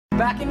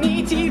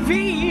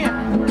BalconyTV.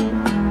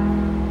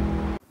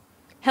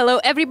 Hello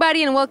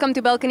everybody and welcome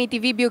to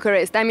BalconyTV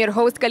Bucharest. I'm your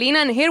host CUN LINA,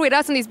 and here with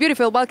us on this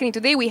beautiful balcony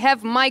today we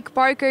have Mike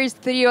Parker's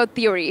Trio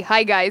Theory.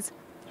 Hi guys.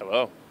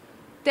 Hello.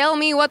 Tell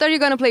me, what are you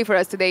going to play for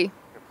us today? I'm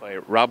going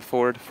to play Rob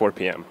Ford, 4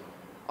 p.m.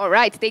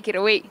 Alright, take it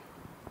away.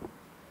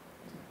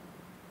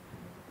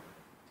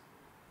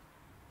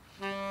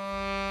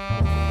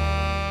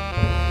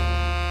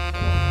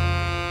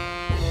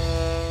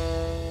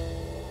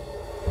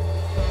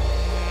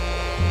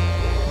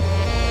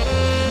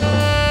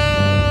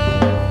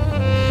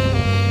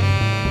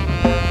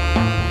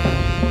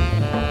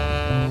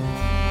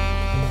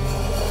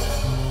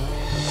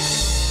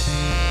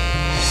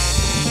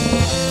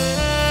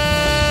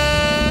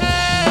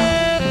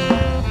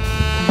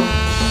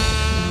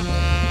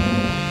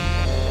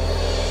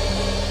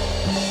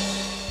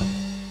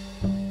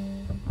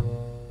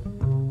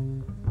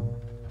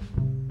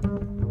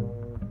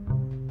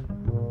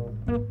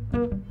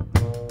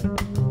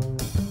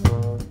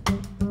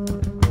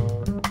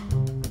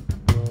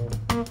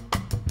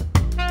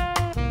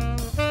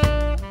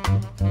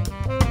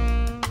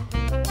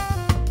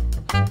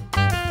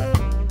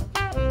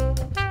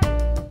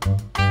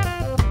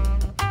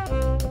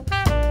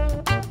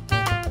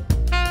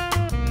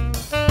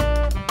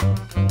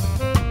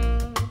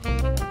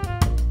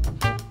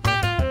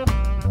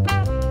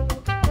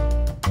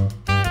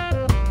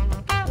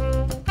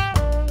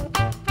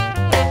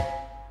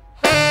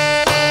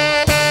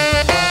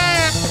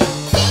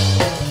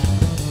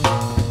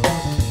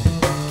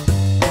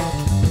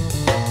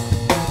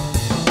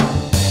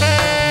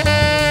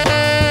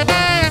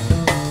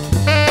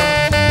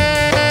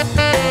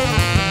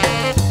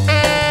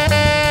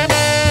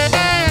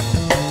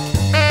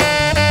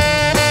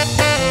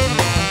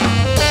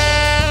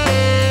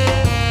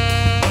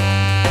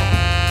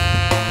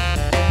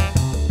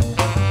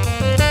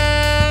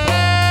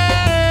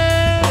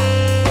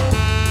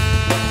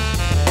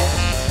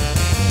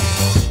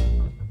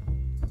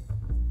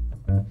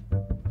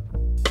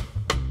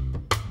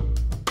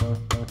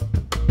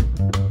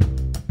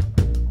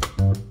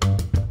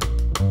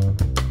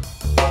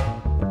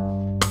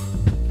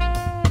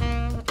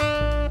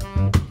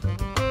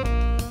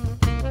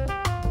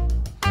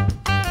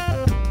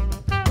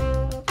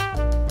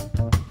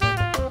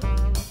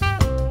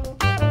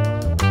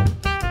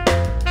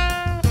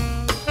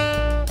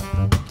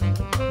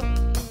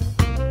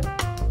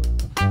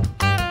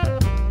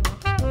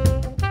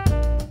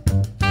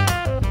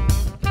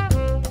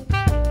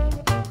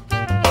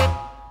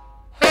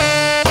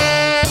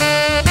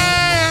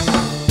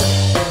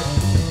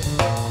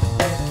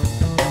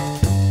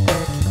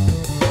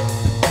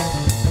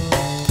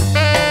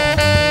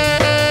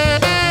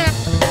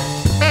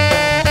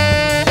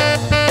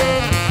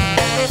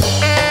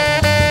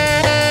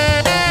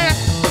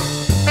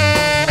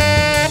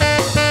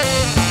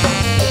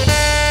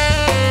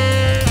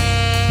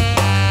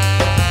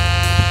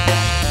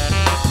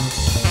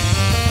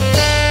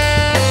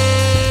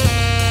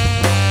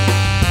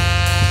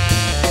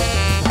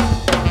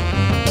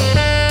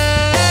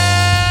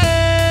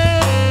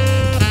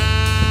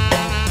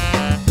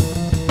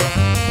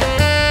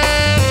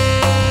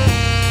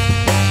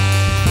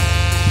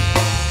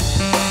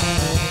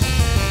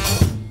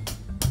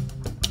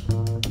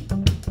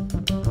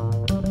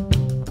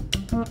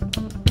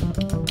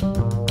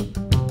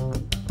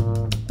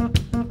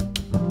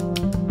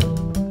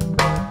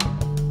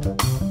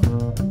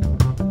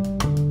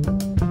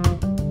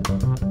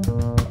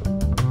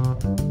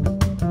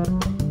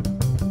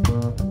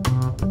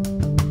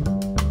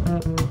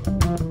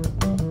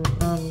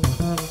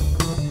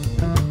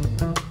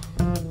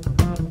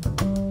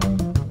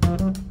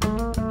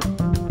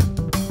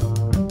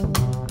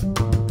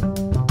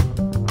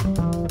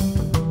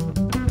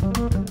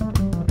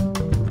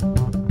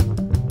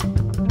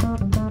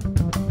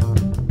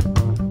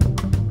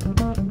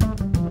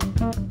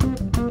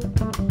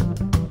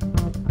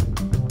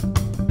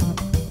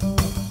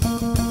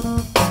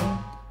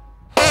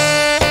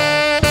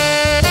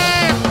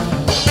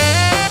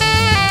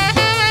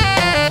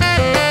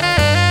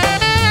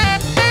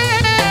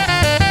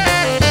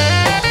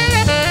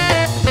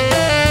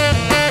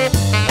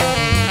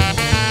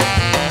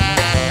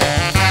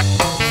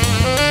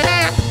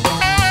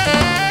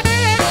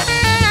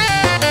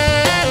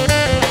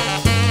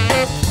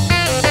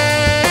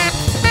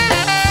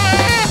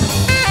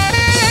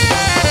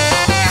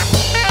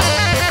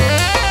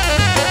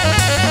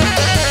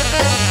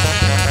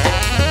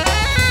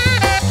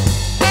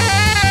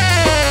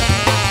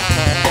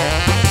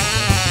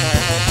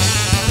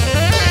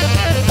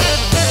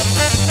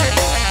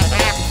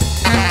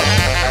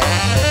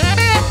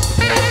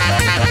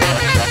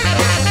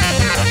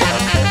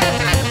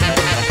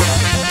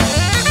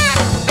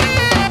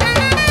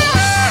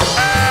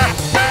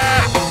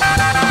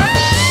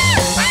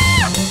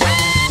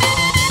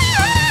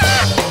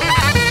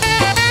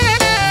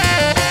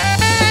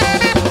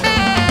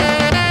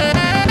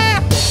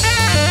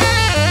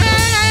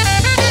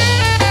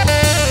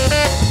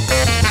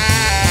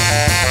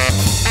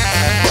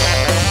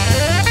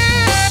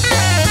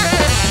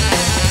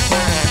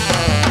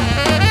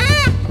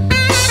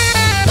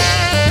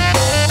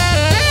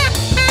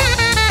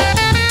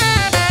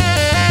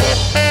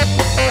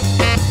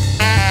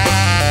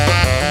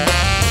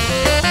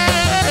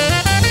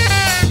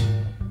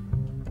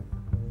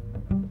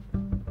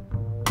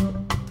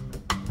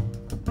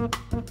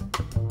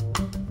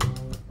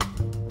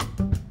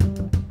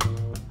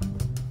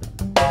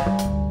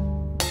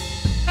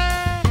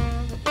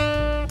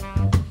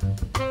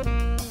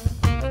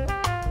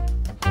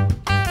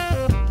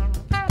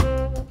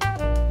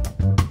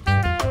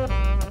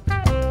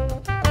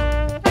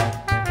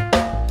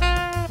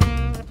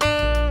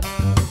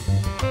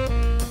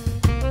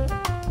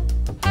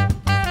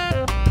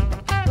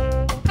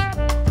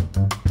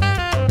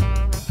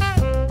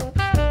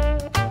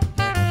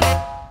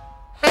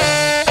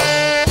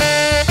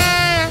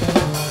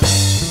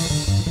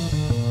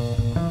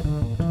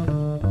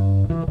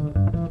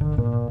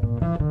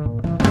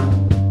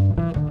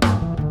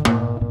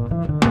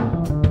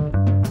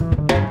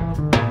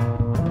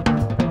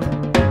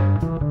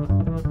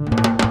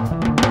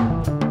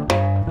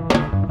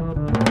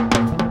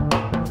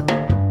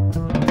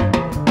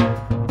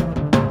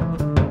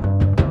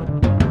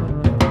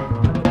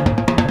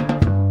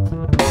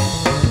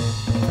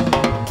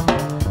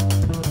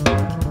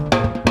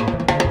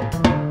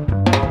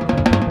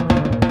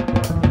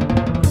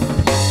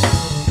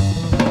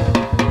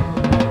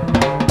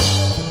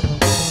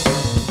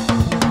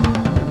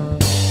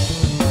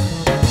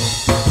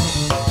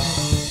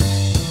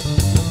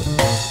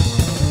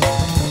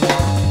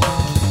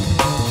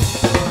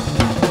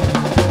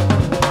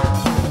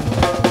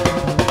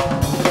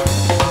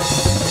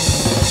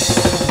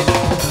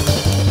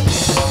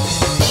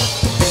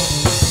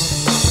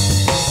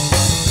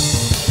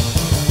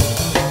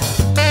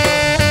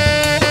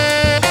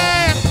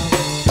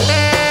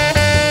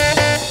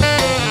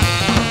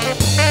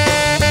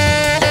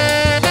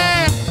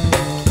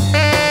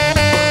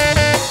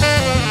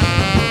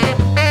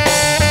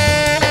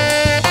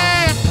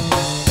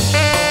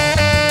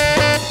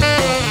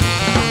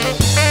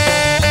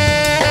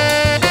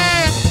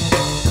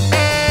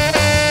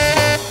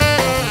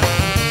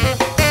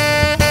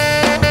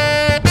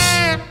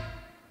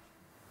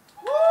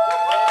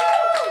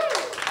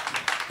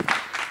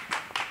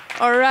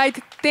 All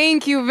right,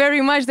 thank you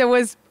very much. That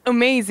was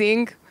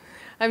amazing.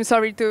 I'm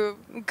sorry to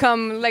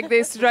come like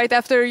this right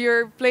after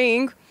you're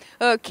playing.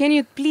 Can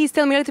you please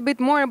tell me a little bit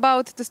more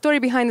about the story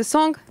behind the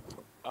song?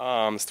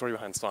 The story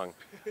behind the song.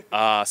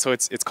 So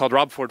it's called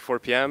Rob Ford 4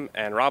 p.m.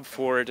 and Rob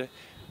Ford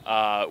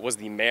was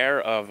the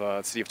mayor of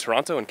the city of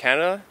Toronto in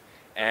Canada.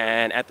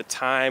 And at the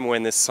time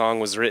when this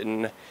song was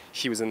written,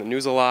 he was in the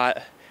news a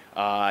lot.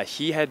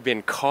 He had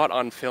been caught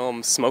on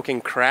film smoking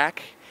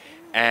crack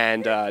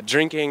and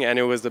drinking, and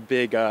it was a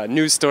big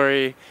news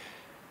story.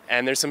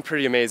 And there's some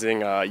pretty amazing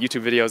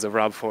YouTube videos of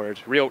Rob Ford,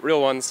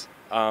 real ones.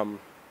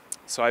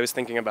 So I was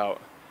thinking about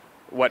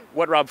what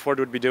Rob Ford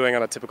would be doing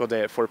on a typical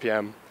day at 4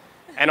 p.m.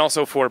 and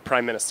also for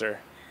Prime Minister.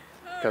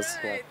 Because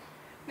right. Yeah.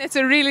 That's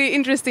a really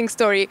interesting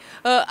story.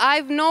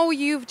 I know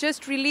you've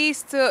just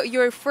released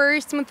your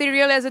first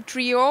material as a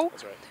trio.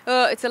 That's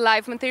right. It's a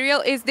live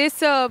material. Is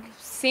this a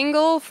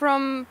single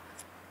from?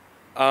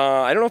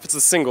 I don't know if it's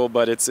a single,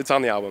 but it's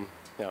on the album.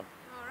 Yeah. All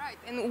right.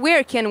 And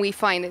where can we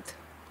find it?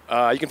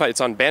 You can find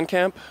it's on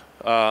Bandcamp,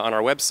 on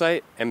our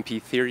website,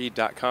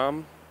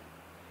 mptheory.com.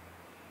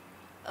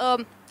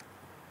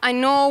 I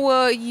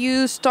know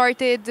you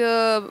started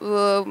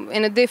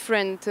in a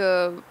different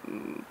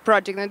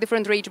project, in a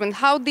different arrangement.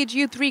 How did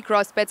you three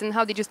cross paths, and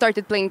how did you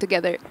started playing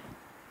together?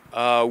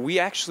 We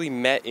actually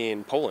met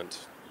in Poland.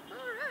 All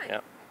right.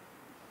 Yeah.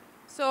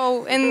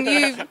 So, and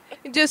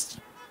you just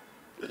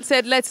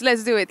said, let's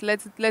do it.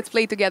 Let's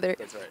play together.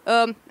 That's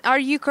right. Are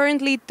you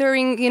currently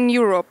touring in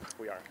Europe?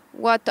 We are.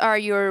 What are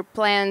your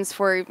plans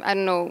for, I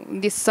don't know,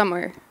 this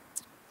summer?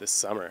 This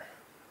summer?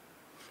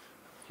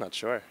 Not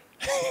sure.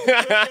 All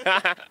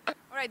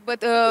right,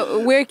 but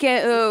we're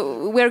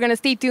gonna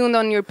stay tuned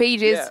on your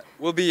pages. Yeah,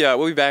 we'll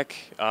be back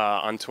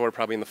on tour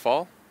probably in the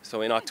fall.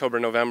 So in October,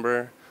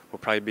 November, we'll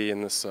probably be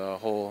in this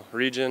whole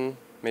region.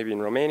 Maybe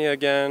in Romania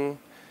again,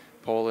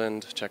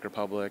 Poland, Czech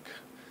Republic,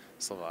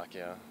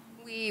 Slovakia.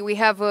 We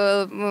have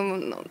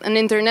an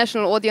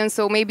international audience,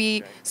 so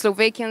maybe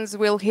Slovakians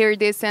will hear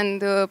this,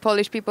 and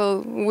Polish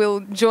people will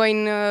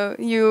join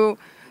you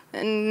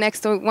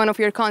next to one of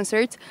your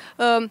concerts.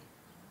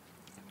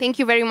 Thank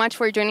you very much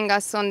for joining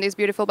us on this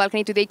beautiful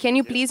balcony today. Can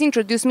you please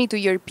introduce me to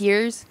your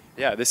peers?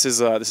 Yeah, this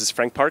is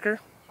Frank Parker.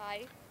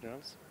 Hi.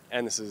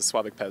 And this is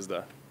Slawek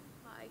Pezda.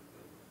 Hi.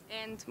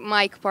 And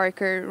Mike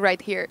Parker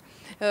right here.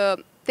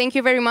 Thank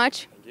you very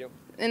much. Thank you.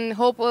 And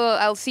hope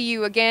I'll see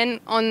you again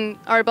on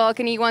our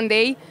balcony one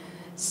day.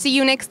 See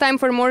you next time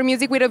for more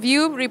Music with a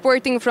View,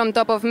 reporting from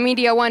top of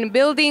Media One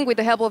building with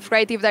the help of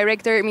creative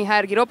director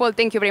Mihar Giropol.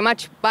 Thank you very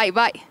much.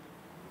 Bye-bye.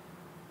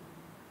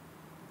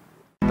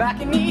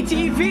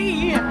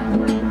 BalconyTV.